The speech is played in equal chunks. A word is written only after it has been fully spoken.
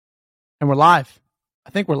And we're live.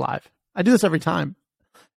 I think we're live. I do this every time.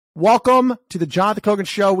 Welcome to the Jonathan Kogan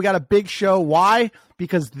Show. We got a big show. Why?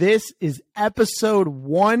 Because this is episode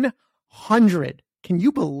 100. Can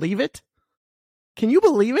you believe it? Can you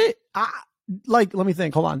believe it? Let me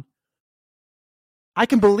think. Hold on. I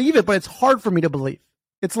can believe it, but it's hard for me to believe.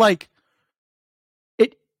 It's like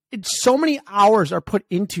it's so many hours are put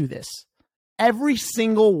into this. Every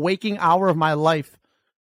single waking hour of my life.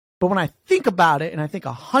 But when I think about it and I think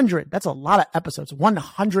 100, that's a lot of episodes,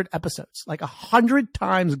 100 episodes, like 100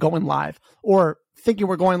 times going live or thinking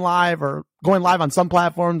we're going live or going live on some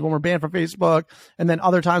platforms when we're banned from Facebook. And then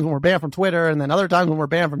other times when we're banned from Twitter and then other times when we're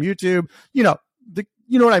banned from YouTube. You know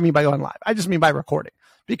what I mean by going live. I just mean by recording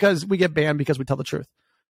because we get banned because we tell the truth.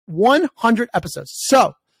 100 episodes.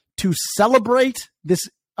 So to celebrate this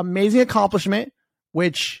amazing accomplishment,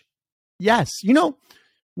 which, yes,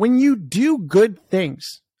 when you do good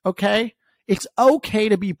things, okay, it's okay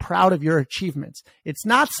to be proud of your achievements. It's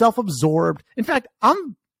not self-absorbed. In fact,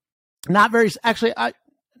 I'm not very, actually, I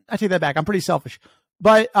take that back. I'm pretty selfish.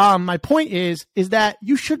 But my point is that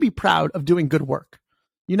you should be proud of doing good work.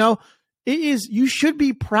 You should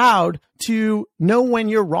be proud to know when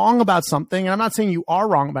you're wrong about something. And I'm not saying you are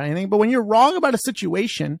wrong about anything, but when you're wrong about a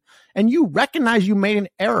situation and you recognize you made an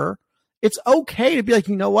error, it's okay to be like,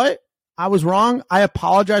 you know what? I was wrong. I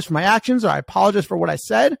apologize for my actions, or I apologize for what I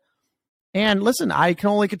said. And listen, I can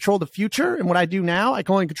only control the future and what I do now. I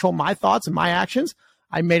can only control my thoughts and my actions.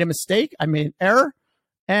 I made a mistake. I made an error,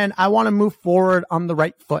 and I want to move forward on the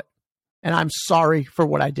right foot. And I'm sorry for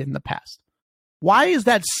what I did in the past. Why is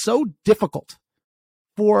that so difficult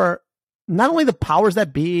for not only the powers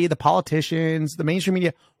that be, the politicians, the mainstream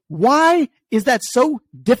media? Why is that so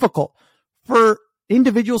difficult for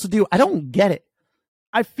individuals to do? I don't get it.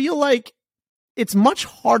 I feel like it's much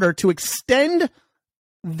harder to extend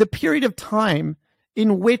the period of time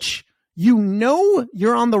in which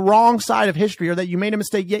you're on the wrong side of history or that you made a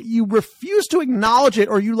mistake, yet you refuse to acknowledge it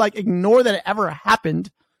or you ignore that it ever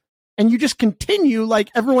happened and you just continue like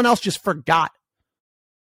everyone else just forgot.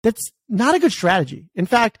 That's not a good strategy. In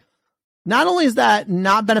fact, not only is that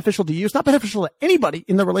not beneficial to you, it's not beneficial to anybody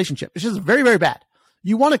in the relationship. It's just very, very bad.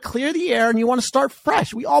 You want to clear the air and you want to start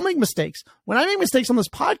fresh. We all make mistakes. When I make mistakes on this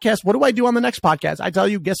podcast, what do I do on the next podcast? I tell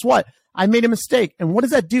you, guess what? I made a mistake. And what does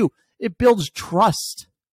that do? It builds trust.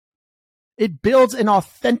 It builds an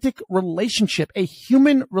authentic relationship, a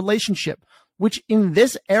human relationship, which in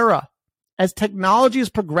this era, as technology is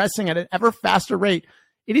progressing at an ever faster rate,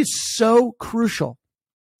 it is so crucial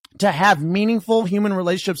to have meaningful human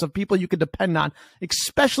relationships of people you can depend on,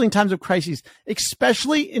 especially in times of crises,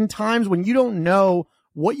 especially in times when you don't know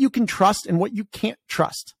what you can trust and what you can't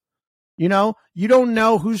trust. You don't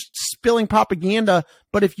know who's spilling propaganda,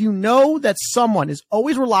 but if you know that someone is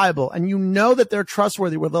always reliable and you know that they're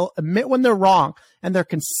trustworthy, where they'll admit when they're wrong and they're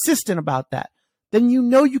consistent about that, then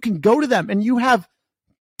you can go to them and you have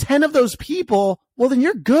 10 of those people. Well, then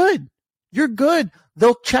you're good. You're good.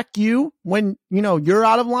 They'll check you when, you're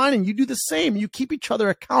out of line and you do the same. You keep each other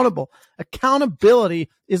accountable. Accountability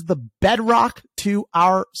is the bedrock to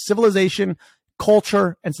our civilization,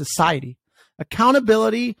 culture, and society.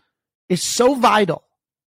 Accountability is so vital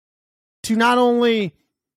to not only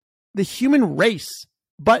the human race,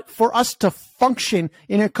 but for us to function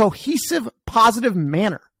in a cohesive, positive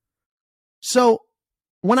manner. So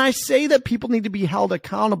when I say that people need to be held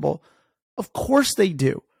accountable, of course they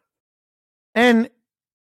do.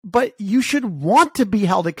 But you should want to be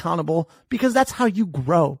held accountable because that's how you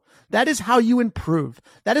grow. That is how you improve.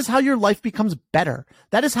 That is how your life becomes better.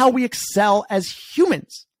 That is how we excel as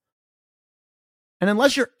humans. And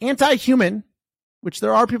unless you're anti-human, which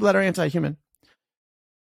there are people that are anti-human,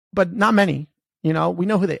 but not many, we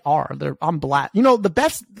know who they are. I'm black. The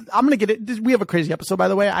best, I'm going to get it. We have a crazy episode, by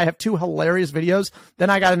the way. I have 2 hilarious videos. Then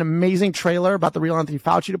I got an amazing trailer about the real Anthony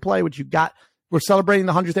Fauci to play, which you got. We're celebrating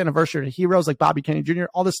the 100th anniversary of heroes like Bobby Kennedy Jr.,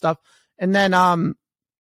 all this stuff. And then I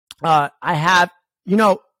have,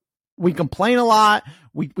 we complain a lot.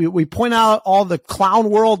 We point out all the clown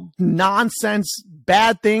world nonsense,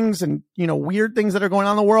 bad things and, weird things that are going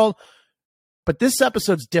on in the world. But this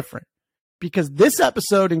episode's different because this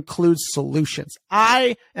episode includes solutions.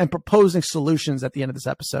 I am proposing solutions at the end of this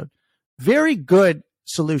episode. Very good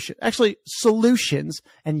solution. Actually, solutions.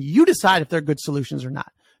 And you decide if they're good solutions or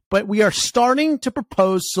not. But we are starting to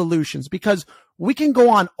propose solutions because we can go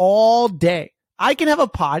on all day. I can have a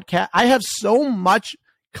podcast. I have so much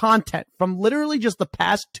content from literally just the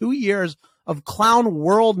past 2 years of clown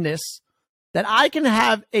worldness that I can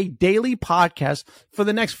have a daily podcast for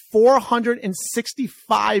the next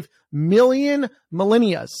 465 million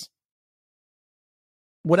millennias.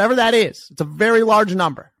 whatever that is. It's a very large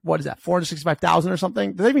number. What is that? 465,000 or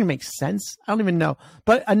something? Does that even make sense? I don't even know.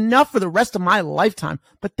 But enough for the rest of my lifetime.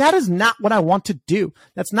 But that is not what I want to do.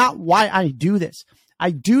 That's not why I do this.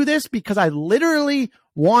 I do this because I literally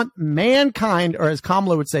want mankind, or as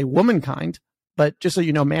Kamala would say, womankind. But just so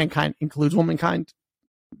you know, mankind includes womankind.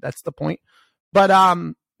 That's the point. But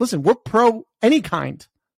listen, we're pro any kind.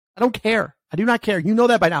 I don't care. I do not care. You know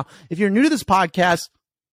that by now. If you're new to this podcast,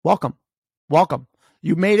 welcome. Welcome.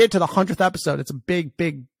 You made it to the 100th episode. It's a big,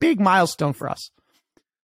 big, big milestone for us.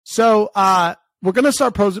 So we're going to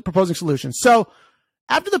start proposing solutions. So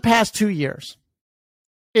after the past 2 years,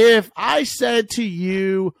 if I said to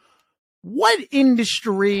you, what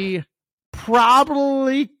industry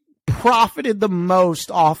probably profited the most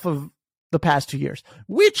off of the past 2 years?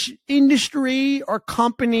 Which industry or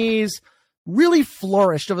companies really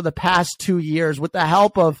flourished over the past 2 years with the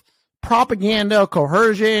help of propaganda,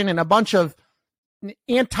 coercion, and a bunch of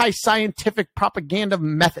anti-scientific propaganda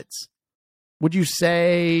methods? Would you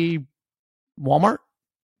say Walmart?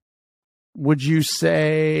 Would you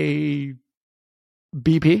say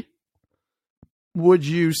BP? Would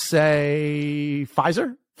you say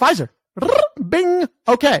Pfizer? Pfizer. Bing.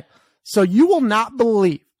 Okay. So you will not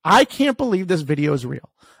believe. I can't believe this video is real.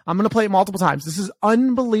 I'm going to play it multiple times. This is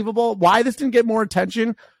unbelievable. Why this didn't get more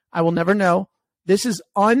attention, I will never know. This is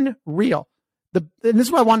unreal. And this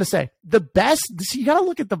is what I wanted to say. The best, you got to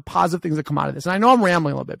look at the positive things that come out of this. And I know I'm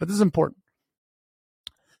rambling a little bit, but this is important.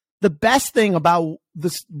 The best thing about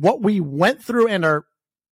this, what we went through and are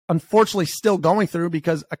unfortunately still going through,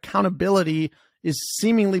 because accountability is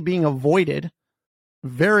seemingly being avoided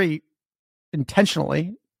very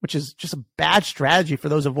intentionally, which is just a bad strategy for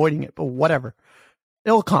those avoiding it, but whatever.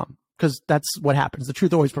 It'll come, because that's what happens. The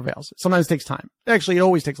truth always prevails. Sometimes it takes time. Actually, it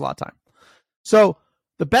always takes a lot of time. So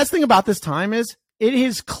the best thing about this time is it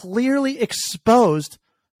has clearly exposed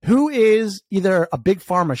who is either a big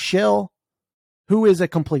pharma shill, who is a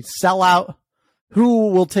complete sellout, who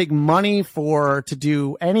will take money to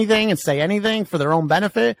do anything and say anything for their own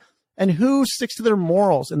benefit, and who sticks to their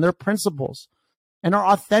morals and their principles and are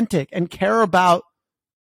authentic and care about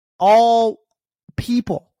all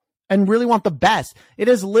people and really want the best. It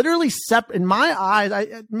is literally separate. In my eyes,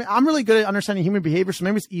 I'm really good at understanding human behavior, so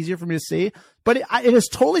maybe it's easier for me to see. But it has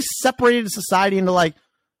totally separated society into like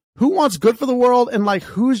who wants good for the world and like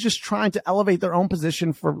who's just trying to elevate their own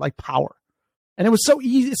position for like power. And it was so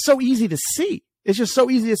easy. It's so easy to see. It's just so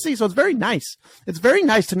easy to see. So it's very nice. It's very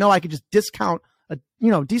nice to know I could just discount a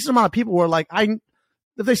decent amount of people who are like,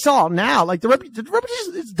 if they sell out now, like the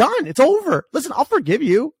reputation, it's done. It's over. Listen, I'll forgive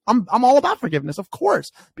you. I'm all about forgiveness, of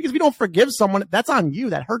course, because if you don't forgive someone, that's on you.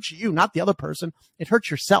 That hurts you, not the other person. It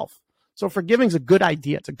hurts yourself. So forgiving is a good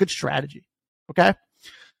idea. It's a good strategy. Okay.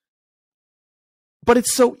 But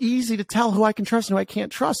it's so easy to tell who I can trust and who I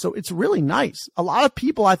can't trust. So it's really nice. A lot of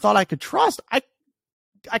people I thought I could trust, I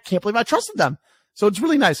can't believe I trusted them. So it's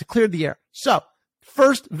really nice. It cleared the air. So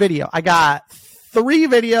first video, I got 3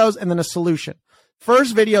 videos and then a solution.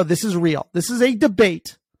 First video, this is real. This is a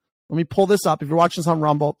debate. Let me pull this up if you're watching this on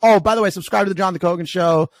Rumble. Oh, by the way, subscribe to the John the Kogan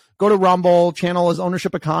Show. Go to Rumble. Channel is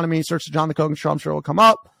Ownership Economy. Search the John the Kogan Show. I'm sure it will come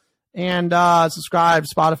up. And subscribe,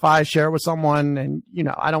 Spotify, share it with someone. And,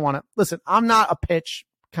 I don't want to. Listen, I'm not a pitch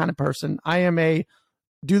kind of person. I am a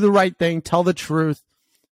do the right thing, tell the truth,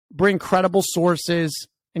 bring credible sources,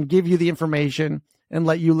 and give you the information and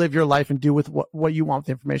let you live your life and do with what you want with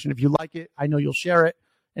the information. If you like it, I know you'll share it.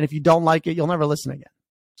 And if you don't like it, you'll never listen again.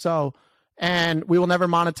 So, and we will never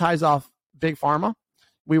monetize off Big Pharma.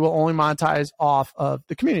 We will only monetize off of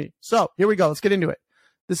the community. So here we go. Let's get into it.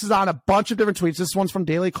 This is on a bunch of different tweets. This one's from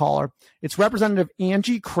Daily Caller. It's Representative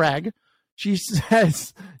Angie Craig. She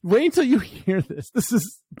says, wait until you hear this. This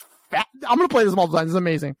is fat. I'm going to play this multiple times. This is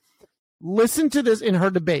amazing. Listen to this in her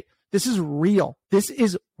debate. This is real. This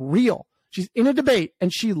is real. She's in a debate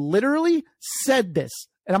and she literally said this.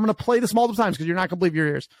 And I'm going to play this multiple times because you're not going to believe your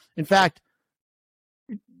ears. In fact,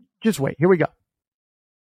 just wait. Here we go.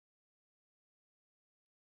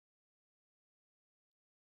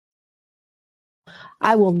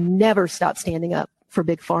 I will never stop standing up for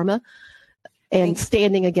Big Pharma and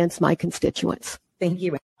standing against my constituents. Thank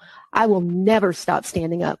you. I will never stop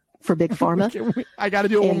standing up for Big Pharma. I got to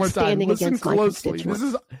do it one more time. Listen closely. This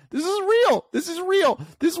is real. This is real.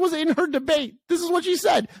 This was in her debate. This is what she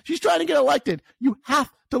said. She's trying to get elected. You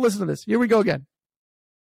have to listen to this. Here we go again.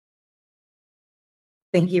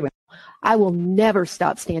 Thank you. I will never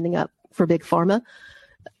stop standing up for Big Pharma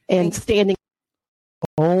and standing.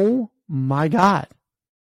 Oh my God.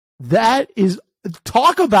 That is,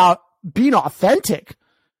 talk about being authentic.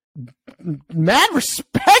 Mad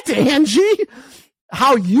respect, Angie.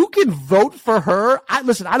 how you can vote for her.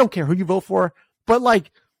 Listen, I don't care who you vote for, but like,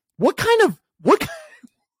 what kind of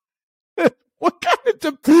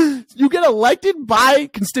you get elected by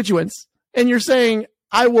constituents and you're saying,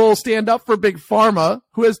 I will stand up for Big Pharma,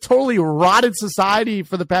 who has totally rotted society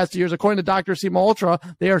for the past 2 years. According to Dr. Seema Ultra,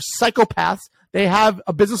 they are psychopaths. They have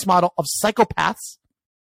a business model of psychopaths.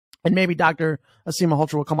 And maybe Dr. Seema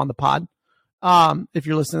Ultra will come on the pod. If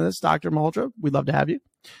you're listening to this, Dr. Malhotra, we'd love to have you.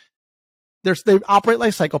 They operate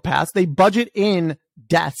like psychopaths. They budget in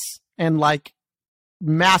deaths and like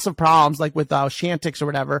massive problems, like with Chantix or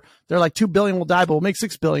whatever. They're like 2 billion will die, but we'll make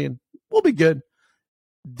 6 billion. We'll be good.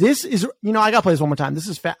 This is, I gotta play this one more time. This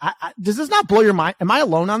is does this not blow your mind? Am I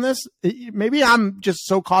alone on this? Maybe I'm just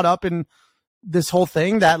so caught up in this whole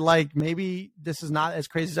thing that like maybe this is not as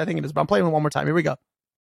crazy as I think it is. But I'm playing it one more time. Here we go.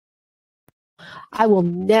 I will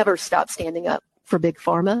never stop standing up for Big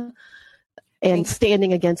Pharma and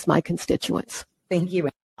standing against my constituents. Thank you.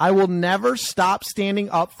 I will never stop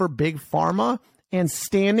standing up for Big Pharma and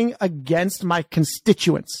standing against my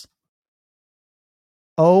constituents.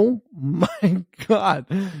 Oh my God.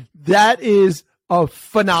 That is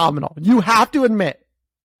phenomenal. You have to admit,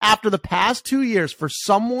 after the past 2 years, for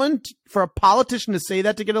a politician to say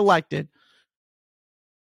that to get elected,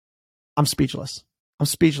 I'm speechless.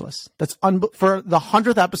 That's for the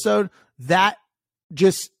 100th episode, that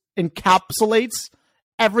just encapsulates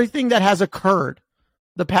everything that has occurred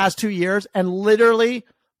the past 2 years. And literally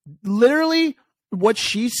what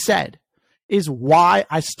she said is why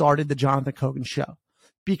I started the Jonathan Kogan Show.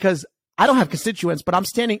 Because I don't have constituents, but I'm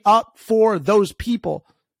standing up for those people,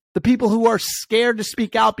 the people who are scared to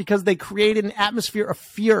speak out because they created an atmosphere of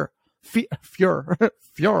fear.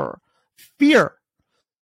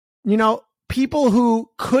 People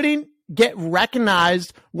who couldn't get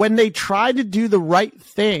recognized when they tried to do the right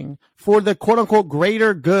thing for the quote unquote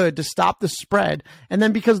greater good to stop the spread. And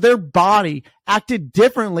then because their body acted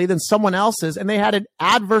differently than someone else's and they had an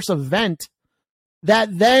adverse event,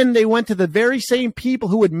 that then they went to the very same people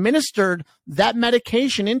who administered that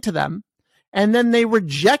medication into them. And then they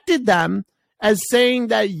rejected them as saying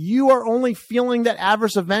that you are only feeling that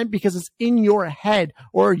adverse event because it's in your head,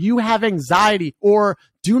 or you have anxiety, or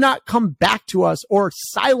do not come back to us, or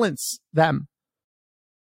silence them.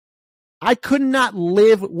 I could not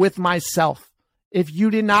live with myself if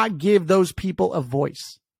you did not give those people a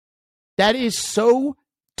voice. That is so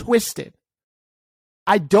twisted.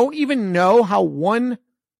 I don't even know how one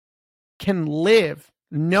can live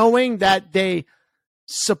knowing that they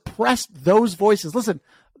suppressed those voices. Listen,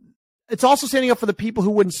 it's also standing up for the people who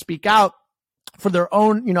wouldn't speak out for their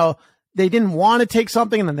own, they didn't want to take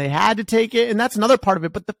something and then they had to take it. And that's another part of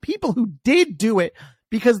it. But the people who did do it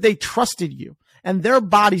because they trusted you and their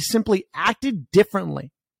body simply acted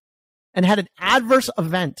differently and had an adverse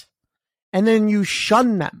event, and then you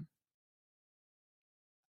shun them.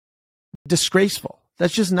 Disgraceful.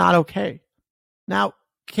 That's just not okay. Now,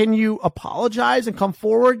 can you apologize and come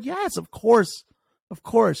forward? Yes, of course. Of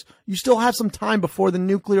course. You still have some time before the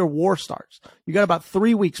nuclear war starts. You got about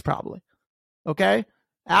 3 weeks probably. Okay?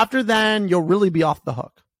 After then, you'll really be off the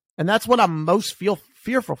hook. And that's what I'm most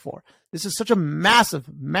fearful for. This is such a massive,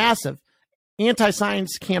 massive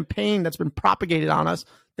anti-science campaign that's been propagated on us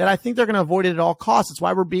that I think they're going to avoid it at all costs. It's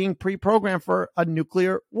why we're being pre-programmed for a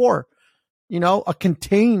nuclear war. A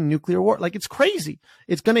contained nuclear war. Like, it's crazy.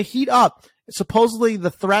 It's going to heat up. Supposedly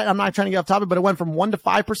the threat, I'm not trying to get off topic, but it went from 1 to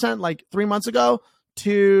 5% like 3 months ago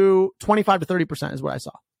to 25 to 30% is what I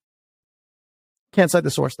saw. Can't cite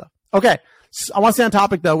the source though. Okay. So I want to stay on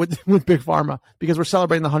topic though with Big Pharma because we're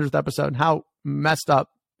celebrating the 100th episode and how messed up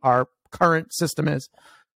our current system is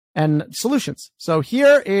and solutions. So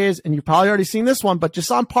here is, and you've probably already seen this one, but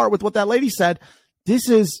just on par with what that lady said, this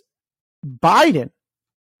is Biden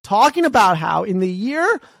talking about how in the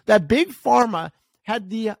year that Big Pharma had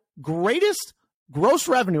the greatest gross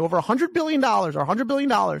revenue, over $100 billion or $100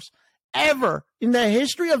 billion ever in the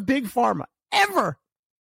history of Big Pharma, ever.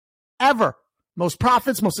 Most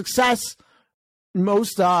profits, most success,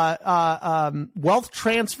 most wealth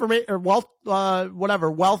transfer or wealth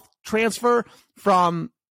transfer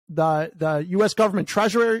from the U.S. government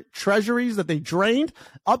treasuries that they drained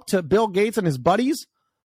up to Bill Gates and his buddies.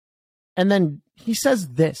 And then he says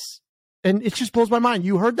this, and it just blows my mind.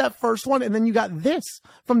 You heard that first one, and then you got this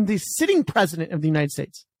from the sitting president of the United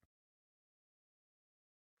States.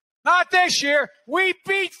 Not this year. We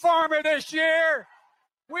beat Pharma this year.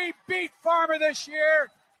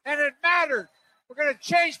 And it mattered. We're going to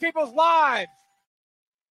change people's lives.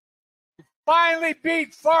 We finally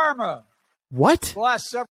beat Pharma. What? The last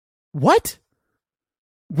several. What?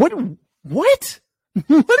 What is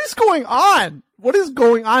going on?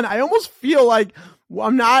 I almost feel like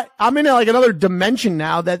I'm not. I'm in like another dimension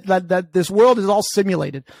now that this world is all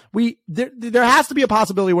simulated. There has to be a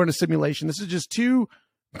possibility we're in a simulation. This is just too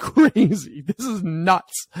crazy. This is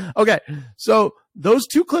nuts. Okay, so those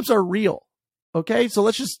two clips are real. Okay, so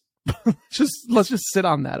let's just sit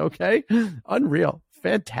on that. Okay, unreal,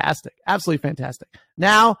 fantastic, absolutely fantastic.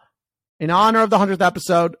 Now, in honor of the 100th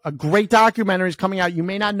episode, a great documentary is coming out. You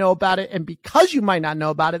may not know about it, and because you might not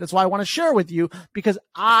know about it, that's why I want to share it with you, because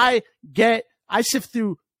I sift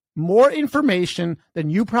through more information than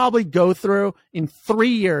you probably go through in 3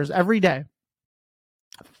 years every day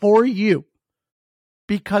for you,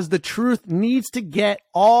 because the truth needs to get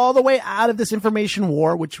all the way out of this information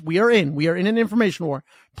war, which we are in. We are in an information war.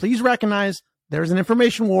 Please recognize there's an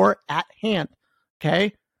information war at hand.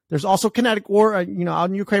 Okay. There's also kinetic war, out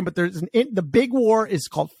in Ukraine, but the big war is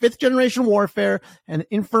called 5th generation warfare and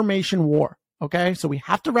information war. Okay. So we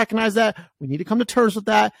have to recognize that. We need to come to terms with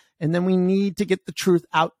that. And then we need to get the truth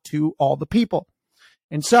out to all the people.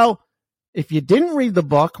 And so if you didn't read the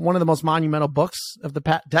book, one of the most monumental books of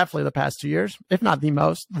definitely the past 2 years, if not the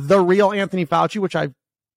most, The Real Anthony Fauci, which I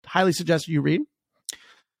highly suggest you read.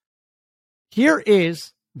 Here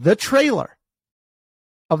is the trailer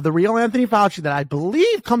of The Real Anthony Fauci that I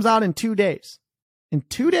believe comes out in 2 days. In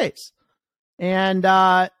 2 days. And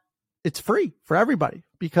it's free for everybody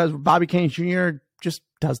because Bobby Kennedy Jr. just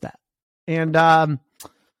does that. And,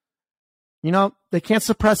 they can't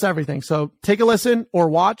suppress everything. So take a listen or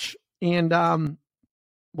watch, and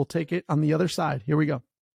we'll take it on the other side. Here we go.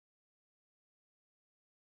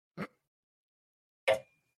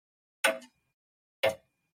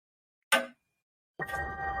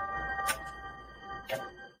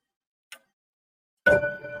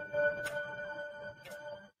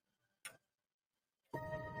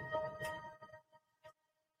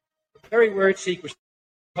 Very word secrecy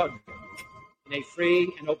in a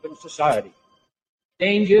free and open society.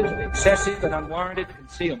 Dangers of excessive and unwarranted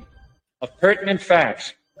concealment of pertinent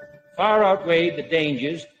facts far outweigh the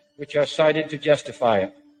dangers which are cited to justify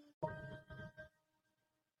it.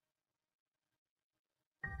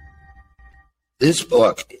 This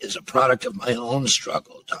book is a product of my own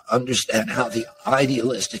struggle to understand how the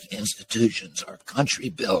idealistic institutions our country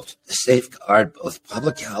built to safeguard both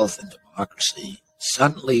public health and democracy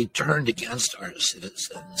suddenly turned against our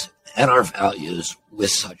citizens and our values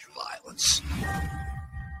with such violence.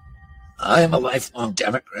 I am a lifelong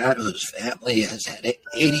Democrat whose family has had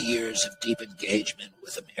 80 years of deep engagement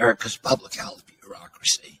with America's public health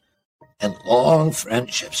bureaucracy and long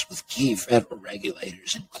friendships with key federal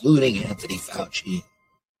regulators, including Anthony Fauci,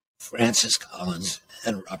 Francis Collins,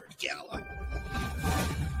 and Robert Gallo.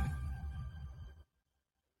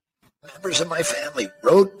 Members of my family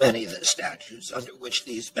wrote many of the statutes under which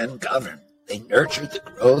these men govern. They nurtured the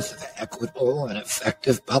growth of equitable and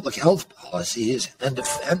effective public health policies and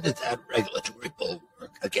defended that regulatory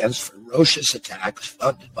bulwark against ferocious attacks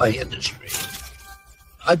funded by industry.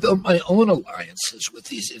 I built my own alliances with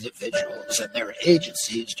these individuals and their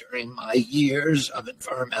agencies during my years of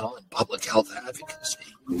environmental and public health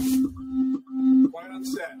advocacy. Quiet on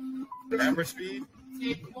set. Camera speed.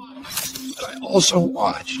 But I also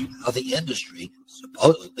watched how the industry,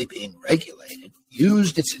 supposedly being regulated,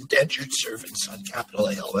 used its indentured servants on Capitol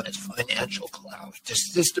Hill and its financial clout to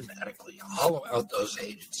systematically hollow out those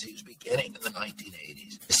agencies beginning in the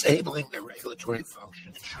 1980s, disabling their regulatory function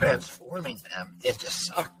and transforming them into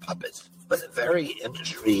sock puppets for the very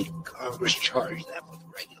industry Congress charged them with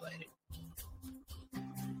regulating.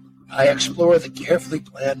 I explore the carefully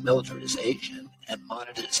planned militarization and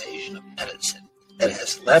monetization of medicine that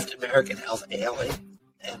has left American health ailing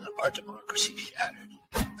and our democracy shattered.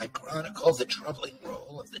 I chronicle the troubling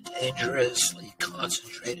role of the dangerously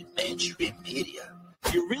concentrated mainstream media.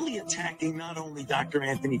 You're really attacking not only Dr.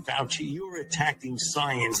 Anthony Fauci, you're attacking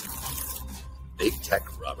science. Big tech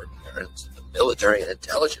robber barons, the military and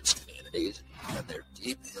intelligence communities, and their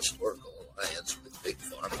deep historical alliance with Big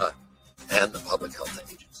Pharma and the public health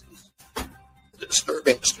agencies. The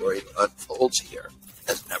disturbing story that unfolds here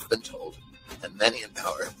has never been told, and many in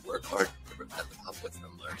power have worked hard to prevent the public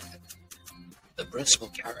from learning it. The principal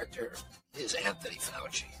character is Anthony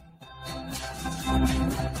Fauci.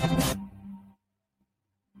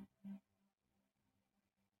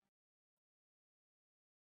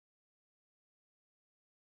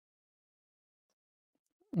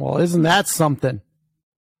 Well, isn't that something?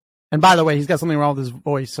 And by the way, he's got something wrong with his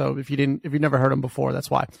voice. So if you've never heard him before, that's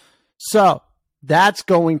why. So that's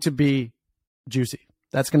going to be juicy.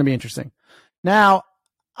 That's going to be interesting. Now,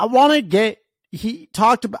 I want to get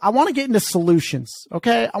into solutions.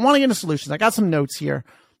 Okay. I want to get into solutions. I got some notes here.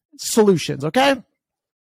 Solutions. Okay.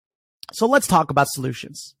 So let's talk about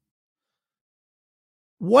solutions.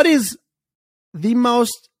 what is the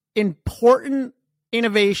most important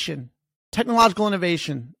innovation, technological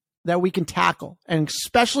innovation that we can tackle, and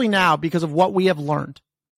especially now because of what we have learned?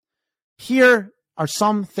 Here are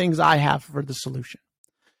some things I have for the solution.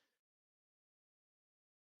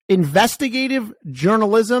 Investigative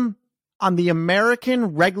journalism on the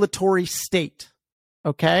American regulatory state,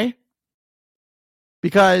 okay?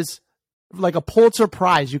 Because like a Pulitzer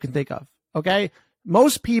Prize you can think of, okay?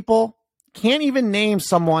 Most people can't even name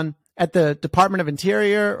someone at the Department of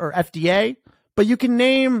Interior or FDA, but you can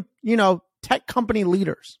name, tech company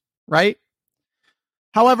leaders, right?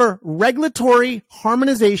 However, regulatory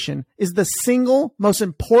harmonization is the single most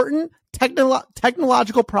important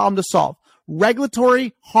technological problem to solve.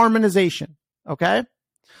 Regulatory harmonization, okay?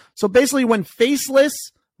 So basically when faceless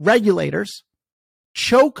regulators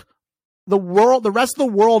choke the rest of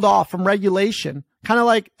the world off from regulation, kind of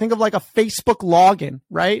like, think of like a Facebook login,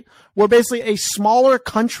 right? Where basically a smaller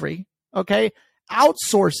country, okay,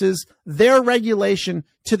 outsources their regulation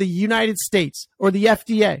to the United States or the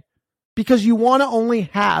FDA, because you want to only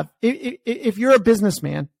have, if you're a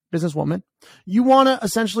businessman, businesswoman, you want to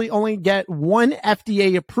essentially only get one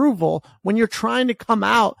FDA approval when you're trying to come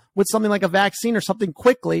out with something like a vaccine or something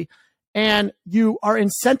quickly, and you are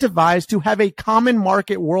incentivized to have a common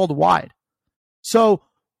market worldwide. So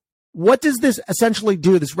what does this essentially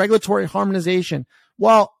do, this regulatory harmonization?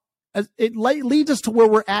 Well, it leads us to where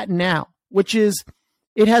we're at now, which is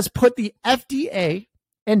it has put the FDA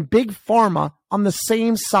and big pharma on the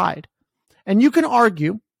same side. And you can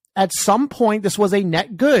argue at some point this was a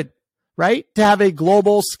net good, right? To have a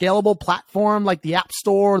global scalable platform like the App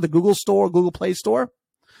Store, the Google Store, Google Play Store.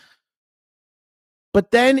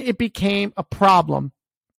 But then it became a problem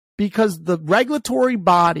because the regulatory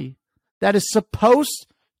body that is supposed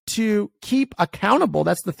to keep accountable,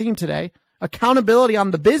 that's the theme today, accountability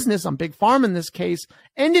on the business, on Big Pharma in this case,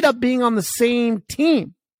 ended up being on the same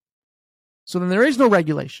team. So then there is no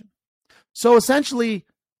regulation. So essentially,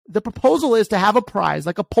 the proposal is to have a prize,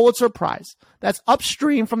 like a Pulitzer Prize, that's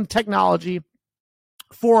upstream from technology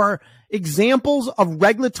for examples of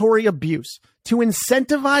regulatory abuse, to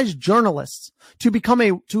incentivize journalists to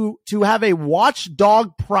become to have a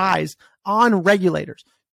watchdog prize on regulators,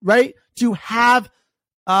 right? To have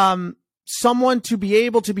someone to be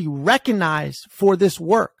able to be recognized for this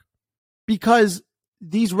work, because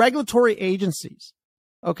these regulatory agencies,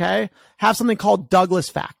 okay, have something called Douglas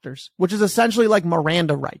factors, which is essentially like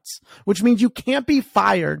Miranda rights, which means you can't be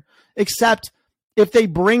fired except if they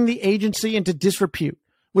bring the agency into disrepute,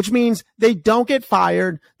 which means they don't get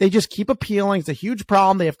fired. They just keep appealing. It's a huge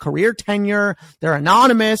problem. They have career tenure. They're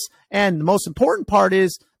anonymous. And the most important part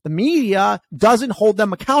is the media doesn't hold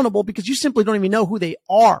them accountable because you simply don't even know who they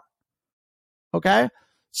are. Okay.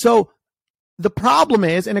 So the problem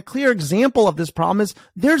is, and a clear example of this problem is,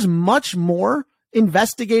 there's much more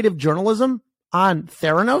investigative journalism on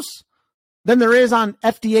Theranos than there is on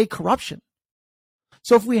FDA corruption.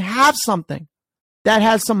 So if we have something that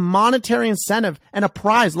has some monetary incentive and a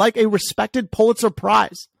prize, like a respected Pulitzer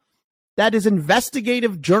Prize, that is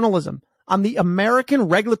investigative journalism on the American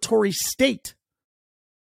regulatory state,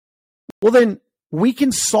 well, then we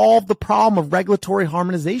can solve the problem of regulatory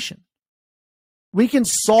harmonization. We can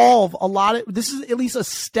solve a lot of, this is at least a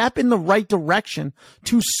step in the right direction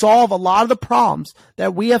to solve a lot of the problems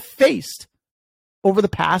that we have faced over the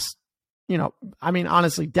past,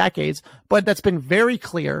 honestly, decades, but that's been very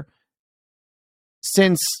clear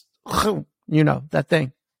since, that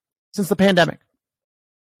thing, since the pandemic.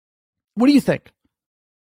 What do you think?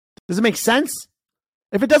 Does it make sense?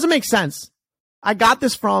 If it doesn't make sense, I got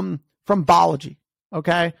this from Bology,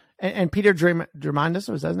 okay? And Peter Diamandis,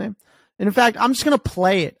 was that his name? And in fact, I'm just going to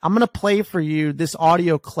play it. I'm going to play for you this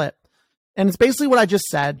audio clip. And it's basically what I just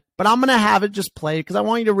said, but I'm going to have it just play because I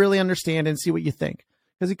want you to really understand and see what you think.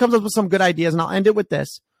 Because he comes up with some good ideas, and I'll end it with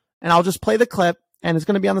this. And I'll just play the clip, and it's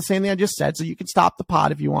going to be on the same thing I just said, so you can stop the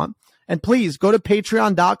pod if you want. And please go to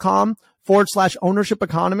patreon.com/ownership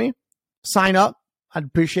economy. Sign up. I'd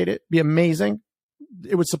appreciate it. It'd be amazing.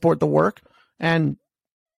 It would support the work. And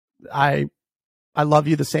I love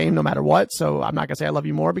you the same no matter what. So I'm not going to say I love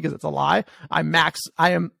you more because it's a lie. I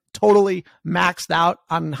am totally maxed out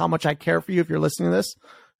on how much I care for you if you're listening to this.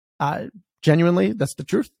 Genuinely, that's the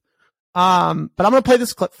truth. But I'm going to play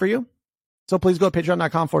this clip for you. So please go to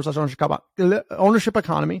patreon.com/ownership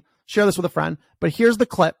economy. Share this with a friend. But here's the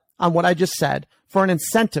clip on what I just said for an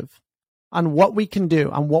incentive on what we can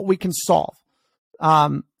do, on what we can solve.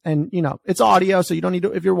 And it's audio, so you don't need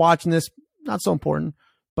to, if you're watching this, not so important.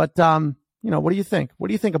 But, what do you think? What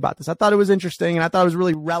do you think about this? I thought it was interesting, and I thought it was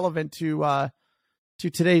really relevant to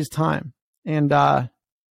today's time. And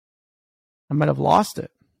I might have lost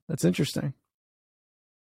it. That's interesting.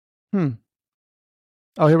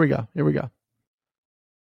 Oh, here we go.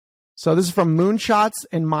 So this is from Moonshots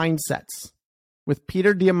and Mindsets with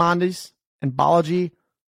Peter Diamandis and Balaji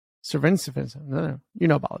Srinivasan. You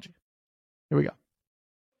know Balaji. Here we go.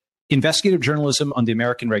 Investigative journalism on the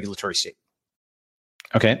American regulatory state.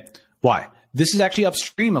 Okay. Why? This is actually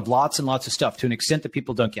upstream of lots and lots of stuff to an extent that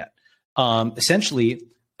people don't get. Essentially,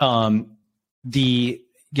 for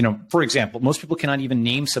example, most people cannot even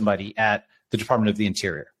name somebody at the Department of the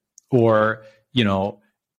Interior or, the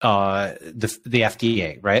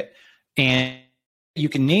FDA, right? And you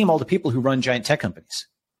can name all the people who run giant tech companies,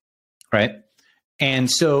 right?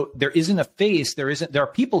 And so there isn't a face, there are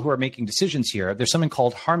people who are making decisions here. There's something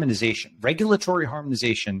called harmonization. Regulatory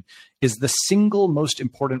harmonization is the single most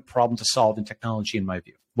important problem to solve in technology, in my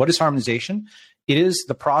view. What is harmonization? It is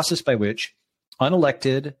the process by which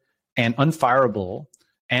unelected and unfireable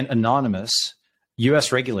and anonymous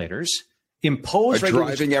U.S. regulators impose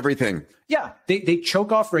driving everything. Yeah, they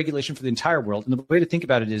choke off regulation for the entire world. And the way to think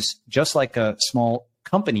about it is just like a small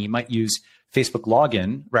company might use Facebook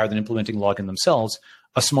login rather than implementing login themselves,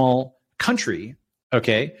 a small country,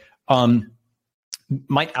 might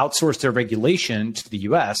outsource their regulation to the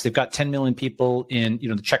U.S. They've got 10 million people in,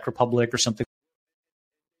 the Czech Republic or something.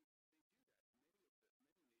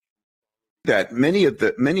 That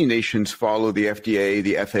many nations follow the FDA,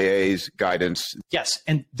 the FAA's guidance. Yes,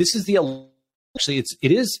 and this is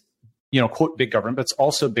it is quote big government, but it's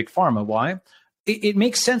also big pharma. Why? It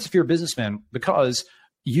makes sense if you're a businessman because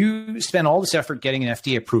you spend all this effort getting an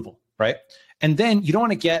FDA approval, right? And then you don't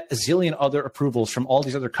want to get a zillion other approvals from all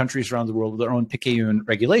these other countries around the world with their own picayune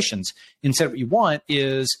regulations. Instead, what you want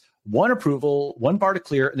is one approval, one bar to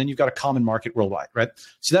clear, and then you've got a common market worldwide, right?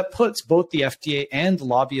 So that puts both the FDA and the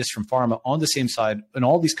lobbyists from pharma on the same side in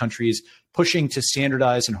all these countries, pushing to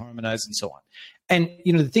standardize and harmonize and so on. And,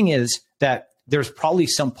 the thing is that there's probably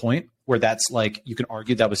some point where that's like, you can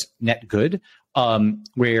argue that was net good,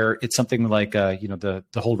 where it's something like, the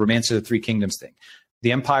whole Romance of the Three Kingdoms thing.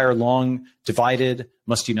 The empire long divided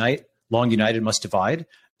must unite, long united must divide.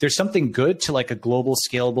 There's something good to like a global,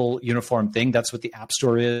 scalable, uniform thing. That's what the App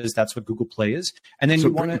Store is. That's what Google Play is. And then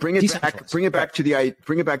you want to bring it back to the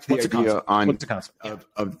idea on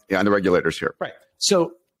the regulators here. Right.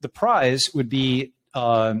 So the prize would be,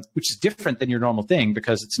 which is different than your normal thing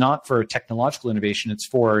because it's not for technological innovation. It's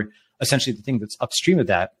for essentially the thing that's upstream of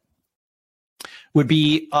that. Would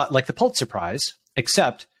be like the Pulitzer Prize,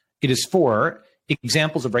 except it is for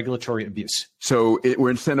examples of regulatory abuse. So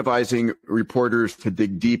we're incentivizing reporters to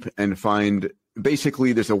dig deep and find,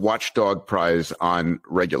 basically there's a watchdog prize on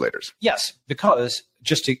regulators. Yes, because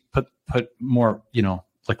just to put more,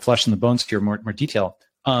 like flesh in the bones here, more detail,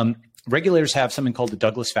 regulators have something called the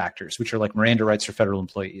Douglas factors, which are like Miranda rights for federal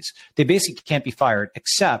employees. They basically can't be fired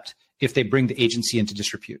except if they bring the agency into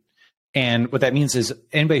disrepute. And what that means is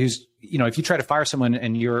anybody who's, if you try to fire someone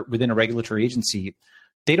and you're within a regulatory agency,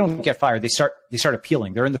 they don't get fired. They start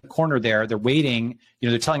appealing. They're in the corner there. They're waiting.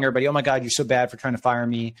 They're telling everybody, oh my God, you're so bad for trying to fire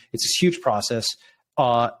me. It's this huge process.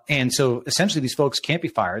 And so essentially these folks can't be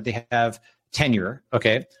fired. They have tenure,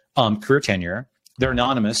 career tenure. They're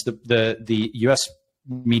anonymous. The U.S.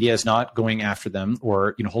 media is not going after them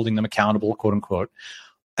or, holding them accountable, quote unquote.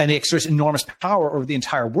 And they exercise enormous power over the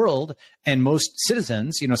entire world. And most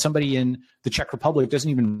citizens, somebody in the Czech Republic doesn't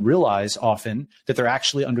even realize often that they're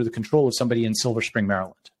actually under the control of somebody in Silver Spring,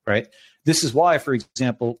 Maryland, right? This is why, for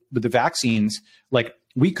example, with the vaccines, like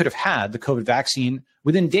we could have had the COVID vaccine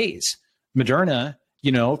within days. Moderna,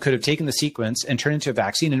 could have taken the sequence and turned it into a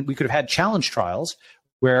vaccine. And we could have had challenge trials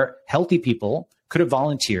where healthy people could have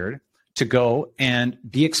volunteered to go and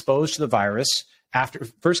be exposed to the virus after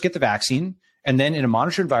first get the vaccine, and then in a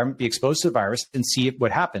monitored environment, be exposed to the virus and see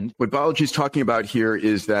what happened. What Balaji is talking about here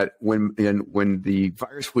is that when the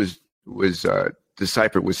virus was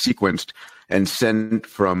deciphered, was sequenced, and sent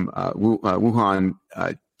from Wuhan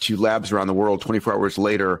to labs around the world, 24 hours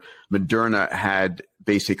later, Moderna had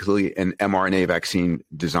basically an mRNA vaccine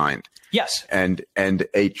designed. Yes. And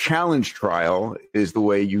a challenge trial is the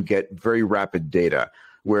way you get very rapid data,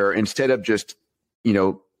 where instead of just,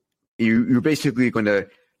 you're basically going to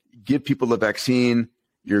give people the vaccine,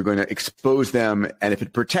 you're going to expose them, and if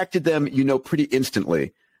it protected them, pretty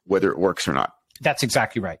instantly whether it works or not. That's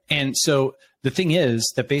exactly right. And so the thing is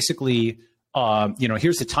that basically,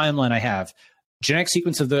 here's the timeline I have. Genetic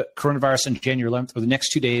sequence of the coronavirus on January 11th, or the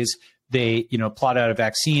next 2 days, they, plot out a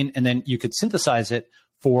vaccine, and then you could synthesize it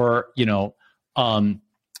for,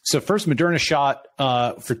 So first, Moderna shot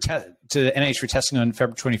to the NIH for testing on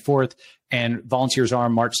February 24th, and volunteers are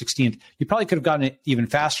on March 16th. You probably could have gotten it even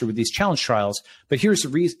faster with these challenge trials. But here's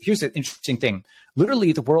the interesting thing.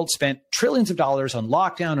 Literally, the world spent trillions of dollars on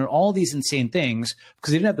lockdown and all these insane things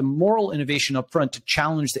because they didn't have the moral innovation up front to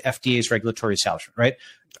challenge the FDA's regulatory establishment, right?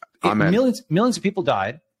 Millions of people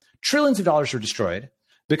died. Trillions of dollars were destroyed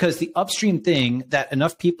because the upstream thing that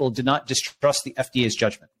enough people did not distrust the FDA's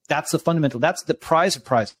judgment. That's the prize of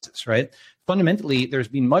prizes, right? Fundamentally, there's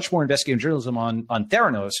been much more investigative journalism on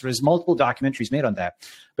Theranos. There's multiple documentaries made on that.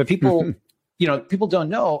 But people, people don't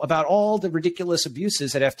know about all the ridiculous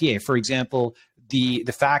abuses at FDA. For example, the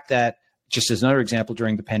fact that, just as another example,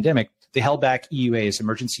 during the pandemic, they held back EUAs,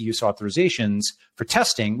 emergency use authorizations, for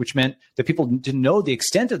testing, which meant that people didn't know the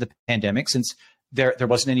extent of the pandemic since there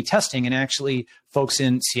wasn't any testing. And actually, folks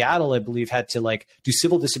in Seattle, I believe, had to do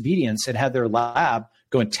civil disobedience and had their lab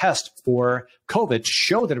go and test for COVID to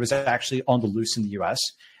show that it was actually on the loose in the US.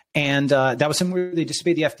 And that was something where they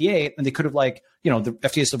disobeyed the FDA, and they could have the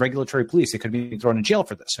FDA is the regulatory police. They could have been thrown in jail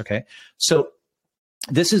for this. Okay. So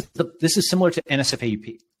this is similar to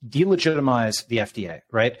NSFAUP. Delegitimize the FDA,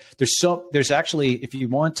 right? There's actually, if you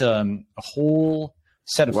want a whole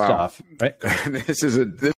set of stuff, right?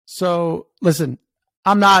 So listen,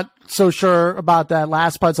 I'm not so sure about that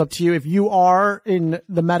last part. It's up to you. If you are in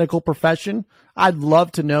the medical profession, I'd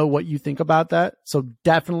love to know what you think about that. So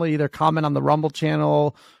definitely either comment on the Rumble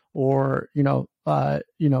channel or,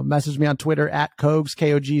 message me on Twitter at Kogz,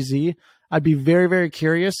 Kogz. I'd be very, very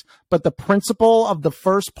curious. But the principle of the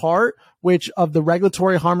first part, which of the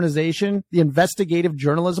regulatory harmonization, the investigative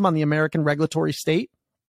journalism on the American regulatory state,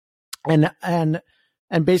 and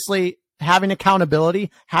basically having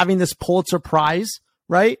accountability, having this Pulitzer Prize,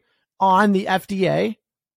 right, on the FDA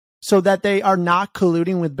so that they are not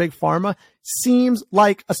colluding with Big Pharma seems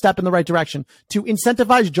like a step in the right direction. To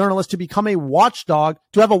incentivize journalists to become a watchdog,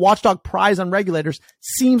 to have a watchdog prize on regulators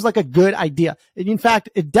seems like a good idea. In fact,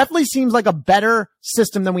 it definitely seems like a better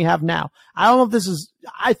system than we have now. I don't know if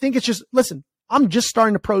I think it's just, listen, I'm just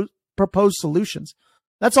starting to propose solutions.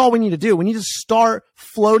 That's all we need to do. We need to start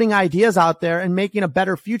floating ideas out there and making a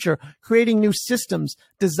better future, creating new systems,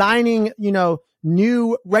 designing,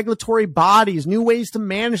 new regulatory bodies, new ways to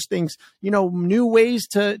manage things, new ways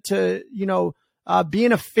to be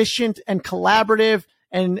an efficient and collaborative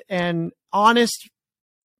and honest,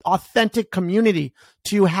 authentic community,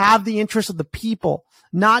 to have the interests of the people,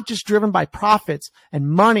 not just driven by profits and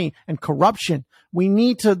money and corruption. We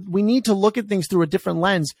need to look at things through a different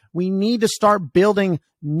lens. We need to start building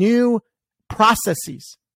new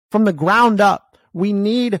processes from the ground up. We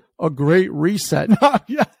need a great reset.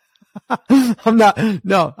 I'm not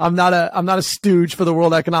a stooge for the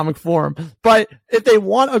World Economic Forum. But if they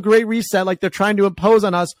want a great reset like they're trying to impose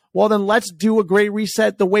on us, well, then let's do a great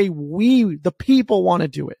reset the way we, the people, want to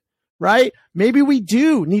do it, right? Maybe we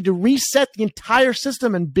do need to reset the entire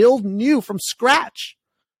system and build new from scratch.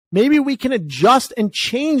 Maybe we can adjust and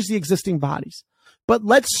change the existing bodies. But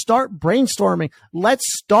let's start brainstorming. Let's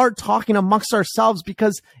start talking amongst ourselves,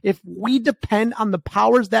 because if we depend on the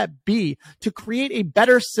powers that be to create a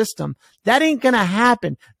better system, that ain't going to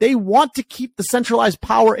happen. They want to keep the centralized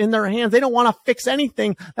power in their hands. They don't want to fix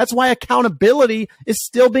anything. That's why accountability is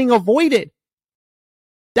still being avoided.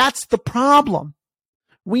 That's the problem.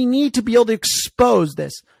 We need to be able to expose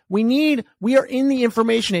this. We are in the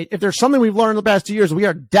information age. If there's something we've learned in the past 2 years, we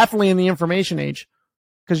are definitely in the information age.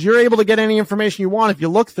 Because you're able to get any information you want if you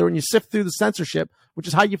look through and you sift through the censorship, which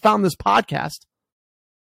is how you found this podcast,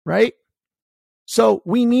 right? So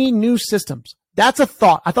we need new systems. That's a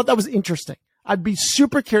thought. I thought that was interesting. I'd be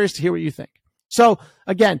super curious to hear what you think. So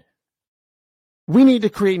again, we need to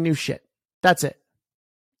create new shit. That's it.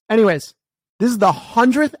 Anyways, this is the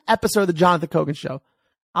 100th episode of the Jonathan Kogan Show.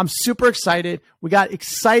 I'm super excited. We got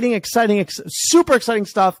super exciting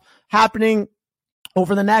stuff happening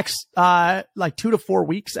over the next 2 to 4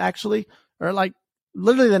 weeks, actually, or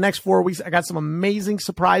literally the next 4 weeks. I got some amazing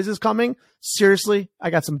surprises coming. Seriously, I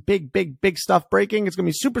got some big stuff breaking. It's going to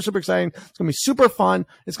be super, super exciting. It's going to be super fun.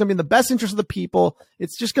 It's going to be in the best interest of the people.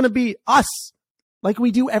 It's just going to be us like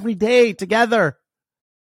we do every day together.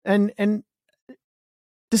 And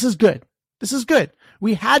this is good. This is good.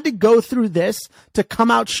 We had to go through this to come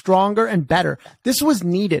out stronger and better. This was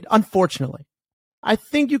needed, unfortunately. I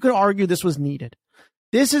think you could argue this was needed.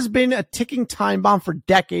 This has been a ticking time bomb for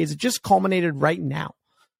decades. It just culminated right now.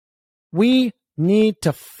 We need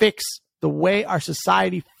to fix the way our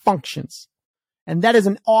society functions. And that is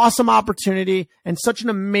an awesome opportunity and such an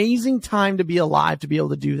amazing time to be alive to be able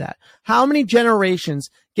to do that. How many generations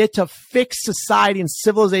get to fix society and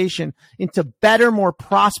civilization into better, more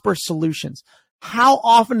prosperous solutions? How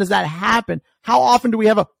often does that happen? How often do we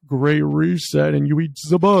have a great reset and you eat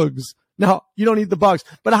the bugs? No, you don't eat the bugs.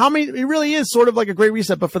 But how many, it really is sort of like a great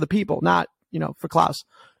reset, but for the people, not, for Klaus.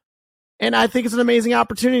 And I think it's an amazing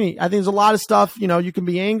opportunity. I think there's a lot of stuff, you can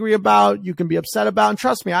be angry about, you can be upset about. And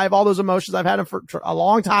trust me, I have all those emotions. I've had them for a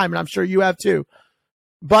long time, and I'm sure you have too.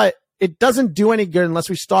 But it doesn't do any good unless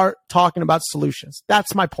we start talking about solutions.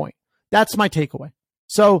 That's my point. That's my takeaway.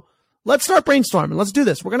 So let's start brainstorming. Let's do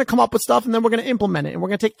this. We're going to come up with stuff, and then we're going to implement it, and we're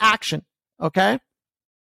going to take action. Okay?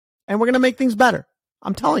 And we're going to make things better.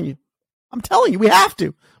 I'm telling you, we have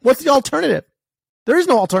to. What's the alternative? There is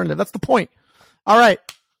no alternative. That's the point. All right.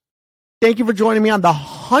 Thank you for joining me on the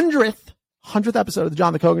 100th episode of the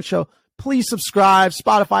John the Kogan Show. Please subscribe,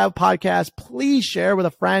 Spotify podcast. Please share with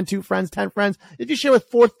a friend, 2 friends, 10 friends. If you share with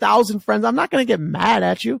 4,000 friends, I'm not going to get mad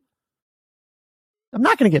at you.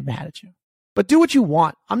 But do what you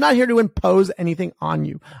want. I'm not here to impose anything on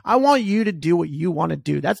you. I want you to do what you want to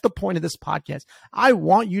do. That's the point of this podcast. I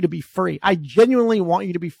want you to be free. I genuinely want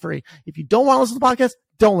you to be free. If you don't want to listen to the podcast,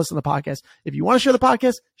 don't listen to the podcast. If you want to share the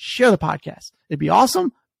podcast, share the podcast. It'd be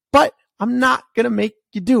awesome, but I'm not going to make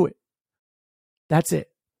you do it. That's it.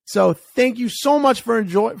 So thank you so much for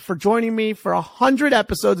joining me for 100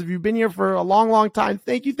 episodes. If you've been here for a long, long time,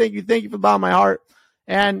 thank you for the bottom of my heart.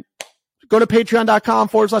 And go to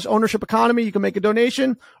patreon.com/ownership economy. You can make a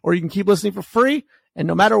donation, or you can keep listening for free. And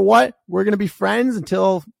no matter what, we're going to be friends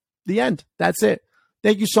until the end. That's it.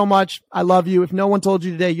 Thank you so much. I love you. If no one told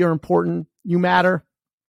you today, you're important. You matter.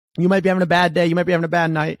 You might be having a bad day. You might be having a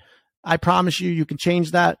bad night. I promise you can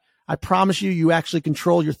change that. I promise you actually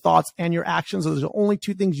control your thoughts and your actions. Those are the only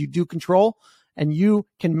 2 things you do control, and you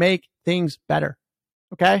can make things better.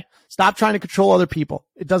 Okay? Stop trying to control other people.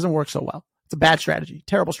 It doesn't work so well. It's a bad strategy,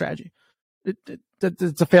 terrible strategy.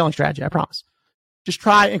 It's a failing strategy, I promise. Just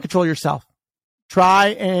try and control yourself. Try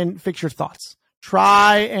and fix your thoughts.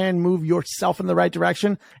 Try and move yourself in the right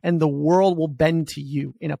direction, and the world will bend to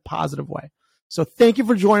you in a positive way. So thank you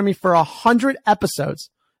for joining me for 100 episodes.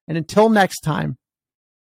 And until next time,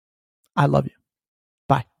 I love you.